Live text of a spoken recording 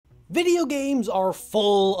Video games are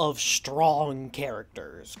full of strong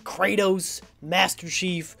characters. Kratos, Master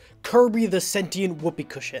Chief, Kirby the Sentient Whoopee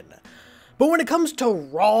Cushion. But when it comes to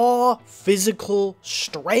raw, physical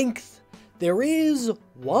strength, there is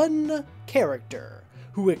one character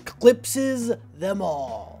who eclipses them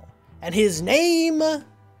all. And his name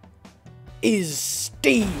is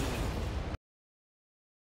Steve.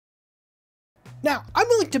 Now, I'm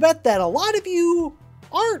willing to bet that a lot of you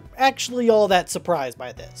aren't actually all that surprised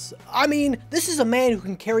by this. I mean, this is a man who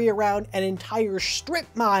can carry around an entire strip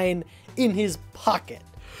mine in his pocket.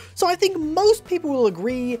 So I think most people will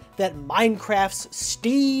agree that Minecraft's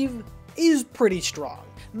Steve is pretty strong.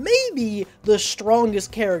 Maybe the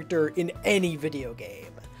strongest character in any video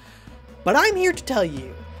game. But I'm here to tell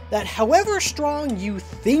you that however strong you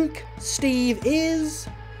think Steve is,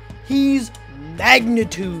 he's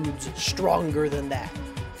magnitudes stronger than that.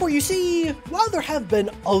 For you see, while there have been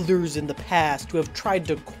others in the past who have tried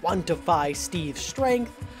to quantify Steve's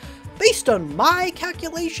strength, based on my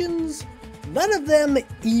calculations, none of them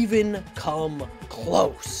even come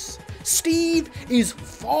close. Steve is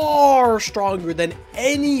far stronger than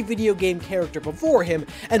any video game character before him,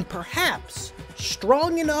 and perhaps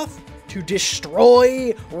strong enough to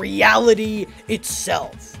destroy reality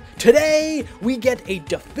itself. Today, we get a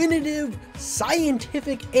definitive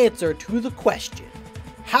scientific answer to the question: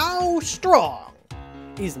 how strong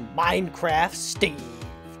is Minecraft Steve?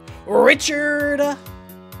 Richard,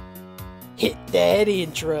 hit that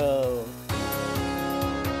intro.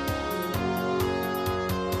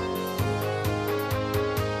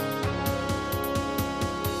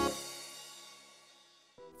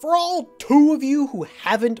 For all two of you who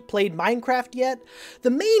haven't played Minecraft yet, the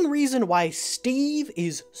main reason why Steve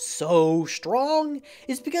is so strong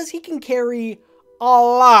is because he can carry a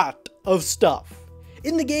lot of stuff.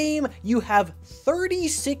 In the game, you have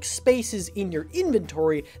 36 spaces in your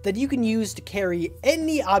inventory that you can use to carry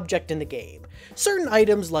any object in the game. Certain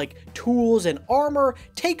items like tools and armor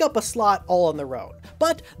take up a slot all on their own,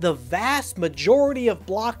 but the vast majority of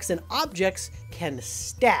blocks and objects can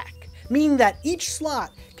stack, meaning that each slot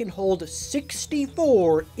can hold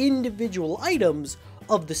 64 individual items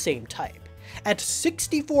of the same type. At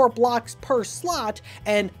 64 blocks per slot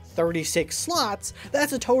and 36 slots,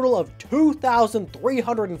 that's a total of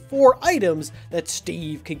 2,304 items that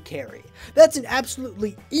Steve can carry. That's an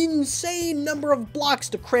absolutely insane number of blocks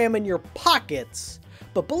to cram in your pockets,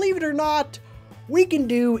 but believe it or not, we can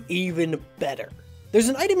do even better. There's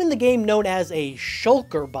an item in the game known as a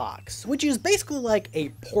shulker box, which is basically like a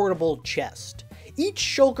portable chest. Each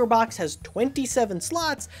shulker box has 27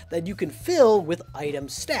 slots that you can fill with item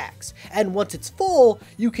stacks, and once it's full,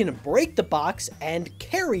 you can break the box and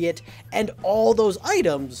carry it and all those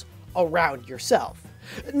items around yourself.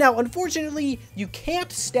 Now, unfortunately, you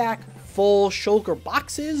can't stack full shulker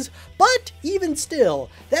boxes, but even still,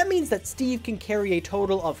 that means that Steve can carry a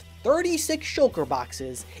total of 36 shulker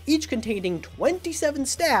boxes, each containing 27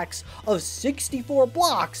 stacks of 64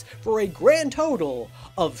 blocks for a grand total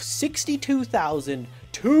of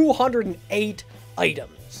 62,208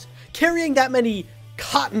 items. Carrying that many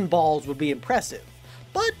cotton balls would be impressive,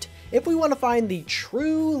 but if we want to find the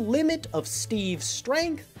true limit of Steve's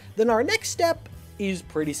strength, then our next step is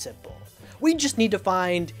pretty simple. We just need to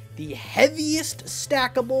find the heaviest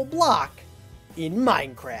stackable block in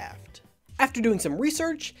Minecraft. After doing some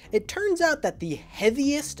research, it turns out that the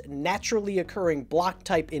heaviest naturally occurring block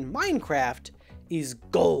type in Minecraft is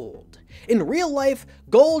gold. In real life,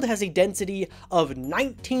 gold has a density of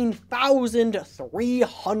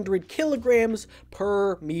 19,300 kilograms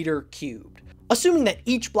per meter cubed. Assuming that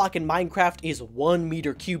each block in Minecraft is 1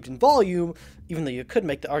 meter cubed in volume, even though you could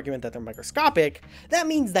make the argument that they're microscopic, that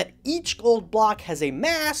means that each gold block has a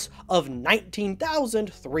mass of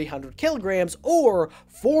 19,300 kilograms, or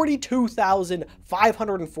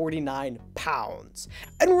 42,549 pounds.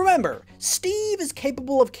 And remember, Steve is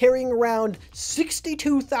capable of carrying around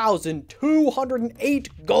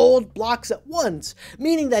 62,208 gold blocks at once,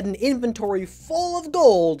 meaning that an inventory full of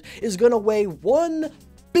gold is gonna weigh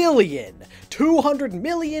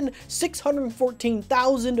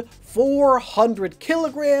 1,200,614,400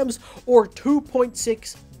 kilograms, or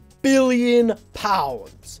 2.6 billion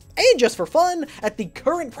pounds. And just for fun, at the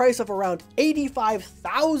current price of around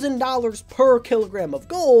 $85,000 per kilogram of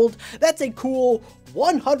gold, that's a cool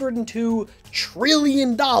 $102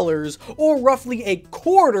 trillion, or roughly a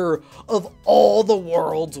quarter of all the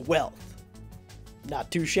world's wealth. Not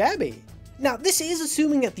too shabby. Now, this is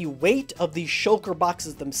assuming that the weight of the shulker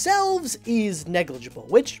boxes themselves is negligible,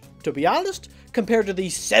 which, to be honest, compared to the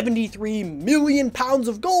 73 million pounds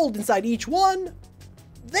of gold inside each one,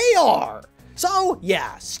 they are. So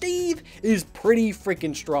yeah, Steve is pretty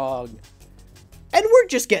freaking strong. And we're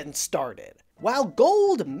just getting started. While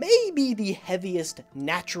gold may be the heaviest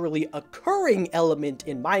naturally occurring element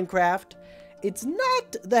in Minecraft, it's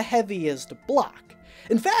not the heaviest block.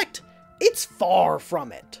 In fact, it's far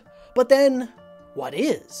from it. But then, what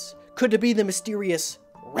is? Could it be the mysterious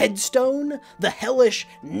redstone? The hellish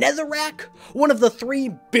netherrack? One of the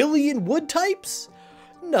 3 billion wood types?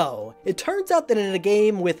 No, it turns out that in a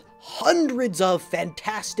game with hundreds of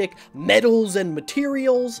fantastic metals and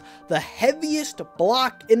materials, the heaviest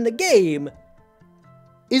block in the game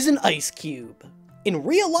is an ice cube. In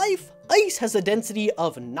real life, ice has a density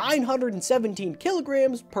of 917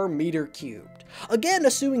 kilograms per meter cubed. Again,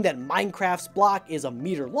 assuming that Minecraft's block is a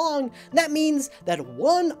meter long, that means that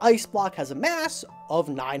one ice block has a mass of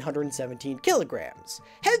 917 kilograms.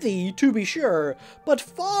 Heavy, to be sure, but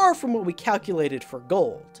far from what we calculated for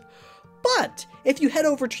gold. But if you head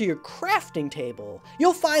over to your crafting table,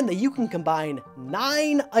 you'll find that you can combine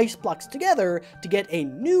 9 ice blocks together to get a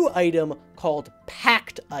new item called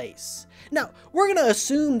packed ice. Now, we're gonna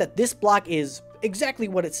assume that this block is exactly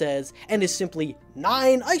what it says and is simply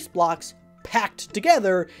 9 ice blocks packed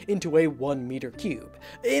together into a 1 meter cube.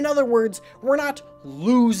 In other words, we're not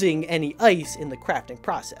losing any ice in the crafting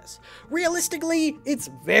process. Realistically,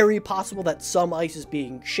 it's very possible that some ice is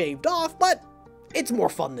being shaved off, but it's more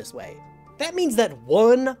fun this way. That means that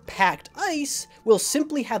one packed ice will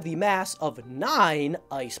simply have the mass of 9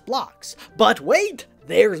 ice blocks. But wait,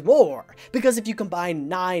 there's more! Because if you combine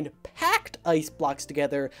 9 packed ice blocks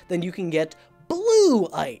together, then you can get blue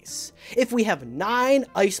ice. If we have 9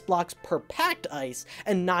 ice blocks per packed ice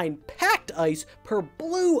and 9 packed ice per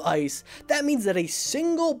blue ice, that means that a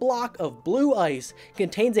single block of blue ice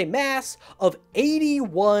contains a mass of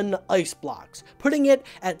 81 ice blocks, putting it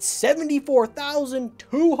at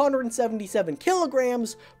 74,277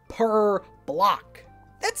 kilograms per block.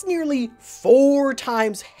 That's nearly 4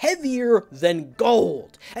 times heavier than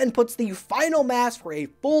gold, and puts the final mass for a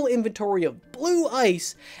full inventory of blue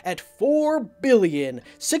ice at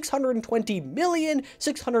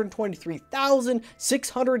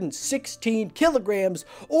 4,620,623,616 kilograms,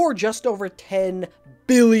 or just over 10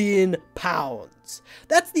 billion pounds.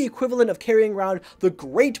 That's the equivalent of carrying around the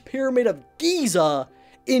Great Pyramid of Giza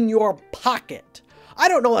in your pocket. I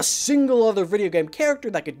don't know a single other video game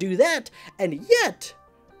character that could do that, and yet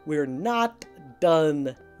we're not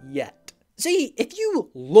done yet. See, if you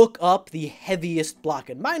look up the heaviest block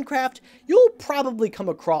in Minecraft, you'll probably come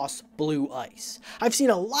across blue ice. I've seen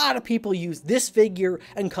a lot of people use this figure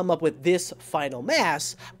and come up with this final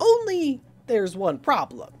mass, only there's one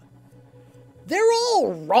problem. They're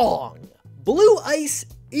all wrong. Blue ice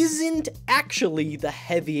isn't actually the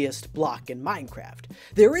heaviest block in Minecraft.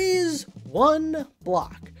 There is one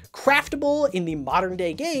block, craftable in the modern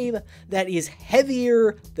day game, that is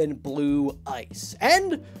heavier than blue ice.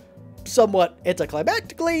 And, somewhat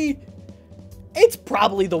anticlimactically, it's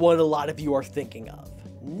probably the one a lot of you are thinking of.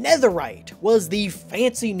 Netherite was the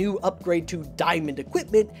fancy new upgrade to diamond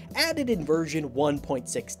equipment added in version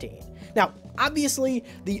 1.16. Now, obviously,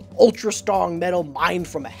 the ultra strong metal mined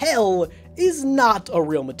from hell is not a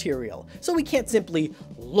real material, so we can't simply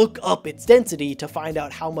look up its density to find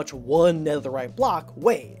out how much one netherite block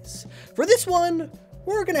weighs. For this one,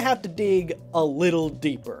 we're gonna have to dig a little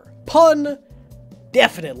deeper. Pun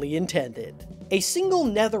definitely intended. A single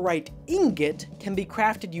netherite ingot can be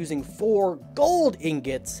crafted using 4 gold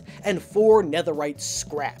ingots and 4 netherite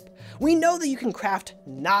scrap. We know that you can craft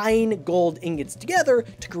 9 gold ingots together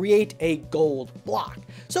to create a gold block,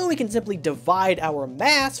 so we can simply divide our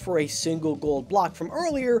mass for a single gold block from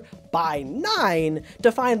earlier by 9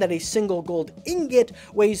 to find that a single gold ingot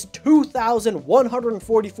weighs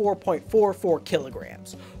 2,144.44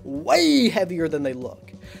 kilograms. Way heavier than they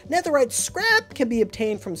look. Netherite scrap can be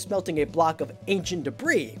obtained from smelting a block of ancient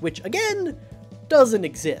debris, which again, doesn't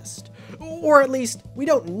exist. Or at least, we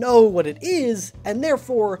don't know what it is, and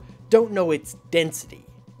therefore don't know its density.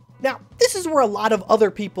 Now, this is where a lot of other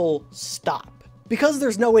people stop. Because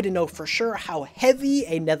there's no way to know for sure how heavy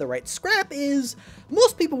a netherite scrap is,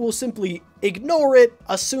 most people will simply ignore it,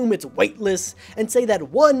 assume it's weightless, and say that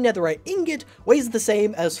one netherite ingot weighs the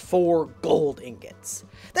same as 4 gold ingots.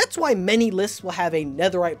 That's why many lists will have a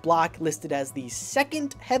netherite block listed as the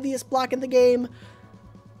 2nd heaviest block in the game,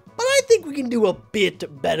 but I think we can do a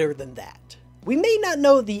bit better than that. We may not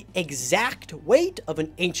know the exact weight of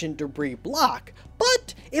an ancient debris block,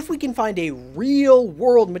 but if we can find a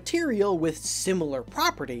real-world material with similar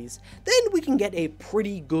properties, then we can get a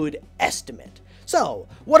pretty good estimate. So,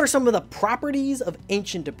 what are some of the properties of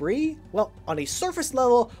ancient debris? Well, on a surface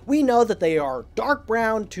level, we know that they are dark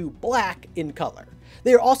brown to black in color.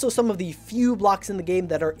 They are also some of the few blocks in the game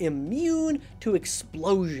that are immune to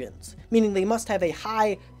explosions, meaning they must have a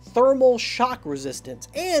high thermal shock resistance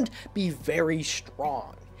and be very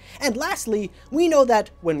strong. And lastly, we know that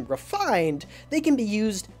when refined, they can be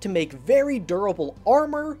used to make very durable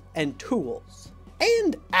armor and tools.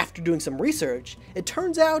 And after doing some research, it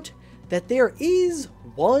turns out that there is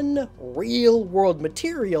one real-world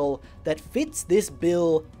material that fits this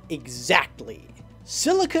bill exactly.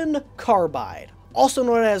 Silicon carbide, also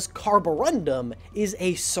known as carborundum, is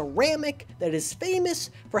a ceramic that is famous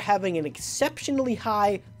for having an exceptionally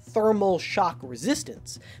high thermal shock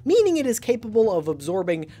resistance, meaning it is capable of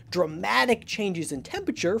absorbing dramatic changes in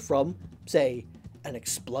temperature from, say, an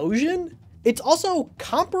explosion. It's also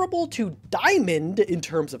comparable to diamond in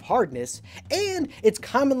terms of hardness, and it's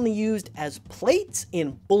commonly used as plates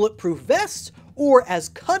in bulletproof vests or as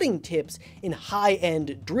cutting tips in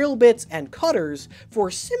high-end drill bits and cutters for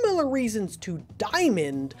similar reasons to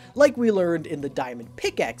diamond, like we learned in the diamond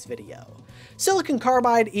pickaxe video. Silicon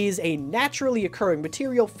carbide is a naturally occurring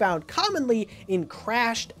material found commonly in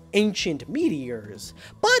crashed ancient meteors,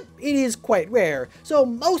 but it is quite rare, so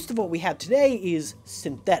most of what we have today is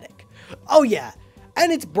synthetic. Oh yeah,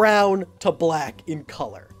 and it's brown to black in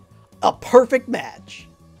color. A perfect match.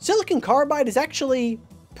 Silicon carbide is actually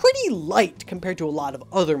pretty light compared to a lot of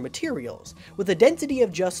other materials, with a density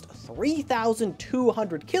of just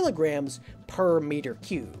 3,200 kilograms per meter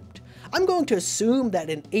cubed. I'm going to assume that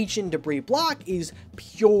an ancient debris block is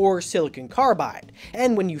pure silicon carbide,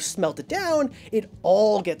 and when you smelt it down, it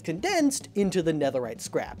all gets condensed into the netherite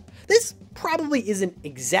scrap. This probably isn't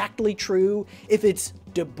exactly true. If it's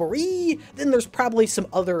debris, then there's probably some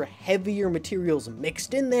other heavier materials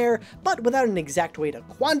mixed in there, but without an exact way to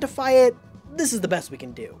quantify it, this is the best we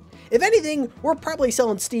can do. If anything, we're probably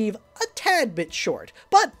selling Steve a tad bit short,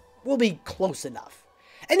 but we'll be close enough.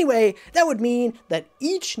 Anyway, that would mean that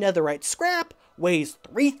each netherite scrap weighs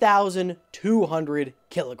 3,200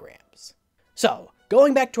 kilograms. So,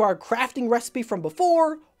 going back to our crafting recipe from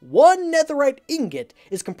before, one netherite ingot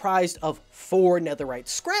is comprised of 4 netherite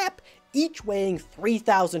scrap, each weighing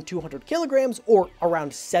 3,200 kilograms, or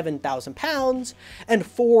around 7,000 pounds, and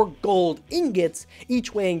 4 gold ingots,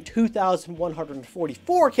 each weighing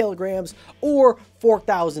 2,144 kilograms, or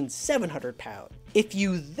 4,700 pounds. If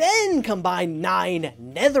you then combine 9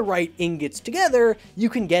 netherite ingots together, you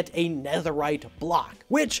can get a netherite block,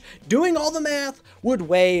 which, doing all the math, would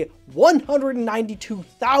weigh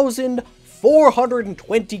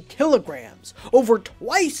 192,420 kilograms, over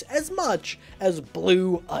twice as much as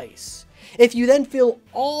blue ice. If you then fill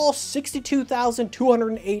all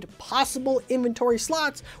 62,208 possible inventory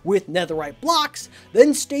slots with netherite blocks,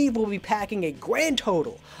 then Steve will be packing a grand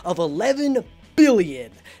total of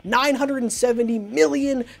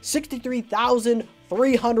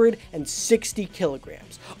 11,970,063,360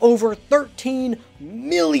 kilograms, over 13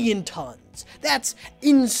 million tons. That's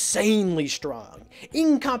insanely strong,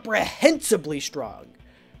 incomprehensibly strong,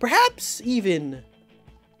 perhaps even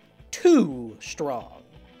too strong.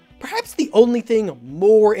 Perhaps the only thing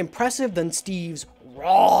more impressive than Steve's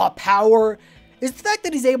raw power is the fact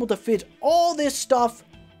that he's able to fit all this stuff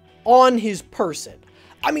on his person.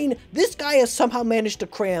 I mean, this guy has somehow managed to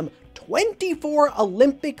cram 24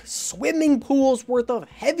 Olympic swimming pools worth of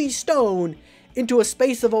heavy stone into a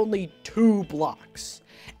space of only 2 blocks.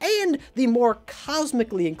 And the more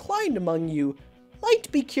cosmically inclined among you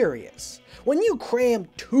might be curious. When you cram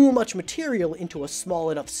too much material into a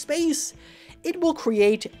small enough space, it will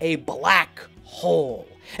create a black hole,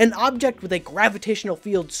 an object with a gravitational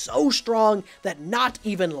field so strong that not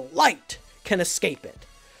even light can escape it.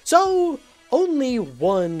 So, only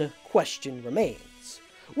one question remains.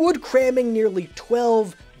 Would cramming nearly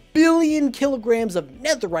 12 billion kilograms of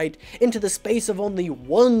netherite into the space of only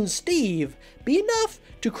one Steve be enough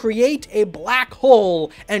to create a black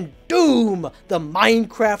hole and doom the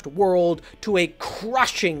Minecraft world to a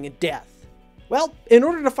crushing death? Well, in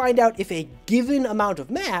order to find out if a given amount of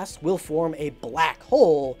mass will form a black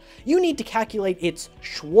hole, you need to calculate its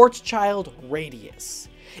Schwarzschild radius.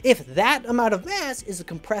 If that amount of mass is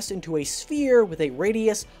compressed into a sphere with a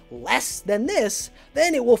radius less than this,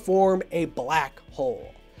 then it will form a black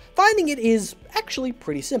hole. Finding it is actually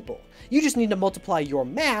pretty simple. You just need to multiply your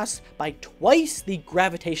mass by twice the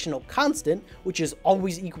gravitational constant, which is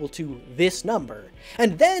always equal to this number,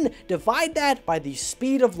 and then divide that by the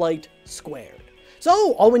speed of light squared.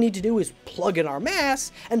 So all we need to do is plug in our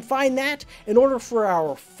mass and find that in order for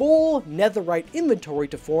our full netherite inventory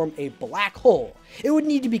to form a black hole, it would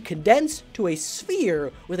need to be condensed to a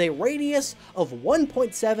sphere with a radius of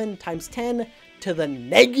 1.7 times 10 to the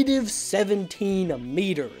negative 17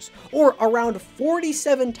 meters, or around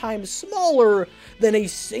 47 times smaller than a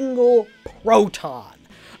single proton.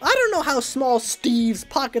 I don't know how small Steve's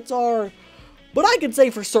pockets are, but I can say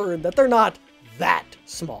for certain that they're not that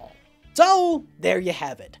small. So, there you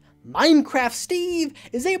have it. Minecraft Steve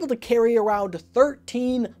is able to carry around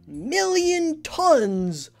 13 million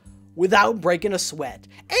tons without breaking a sweat,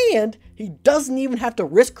 and he doesn't even have to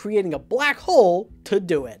risk creating a black hole to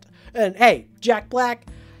do it. And hey, Jack Black,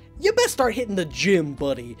 you best start hitting the gym,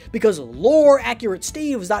 buddy, because lore-accurate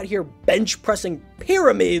Steve is out here bench-pressing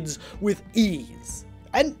pyramids with ease.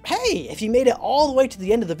 And hey, if you made it all the way to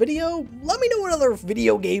the end of the video, let me know what other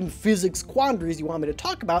video game physics quandaries you want me to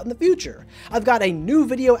talk about in the future. I've got a new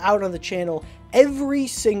video out on the channel every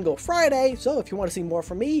single Friday, so if you want to see more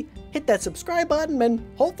from me, hit that subscribe button and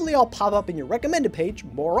hopefully I'll pop up in your recommended page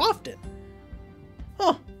more often.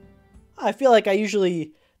 Huh. I feel like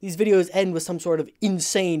these videos end with some sort of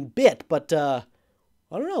insane bit, but I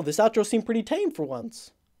don't know, this outro seemed pretty tame for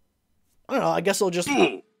once. I don't know, I guess I'll just...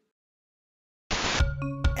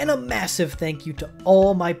 And a massive thank you to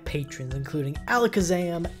all my patrons, including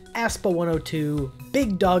Alakazam, Aspa102,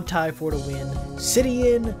 Big Dog Tie for to win,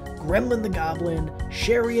 Sidian, Gremlin the Goblin,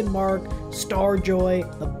 Sherry and Mark,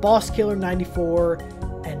 Starjoy, the Boss Killer 94,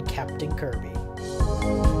 and Captain Kirby.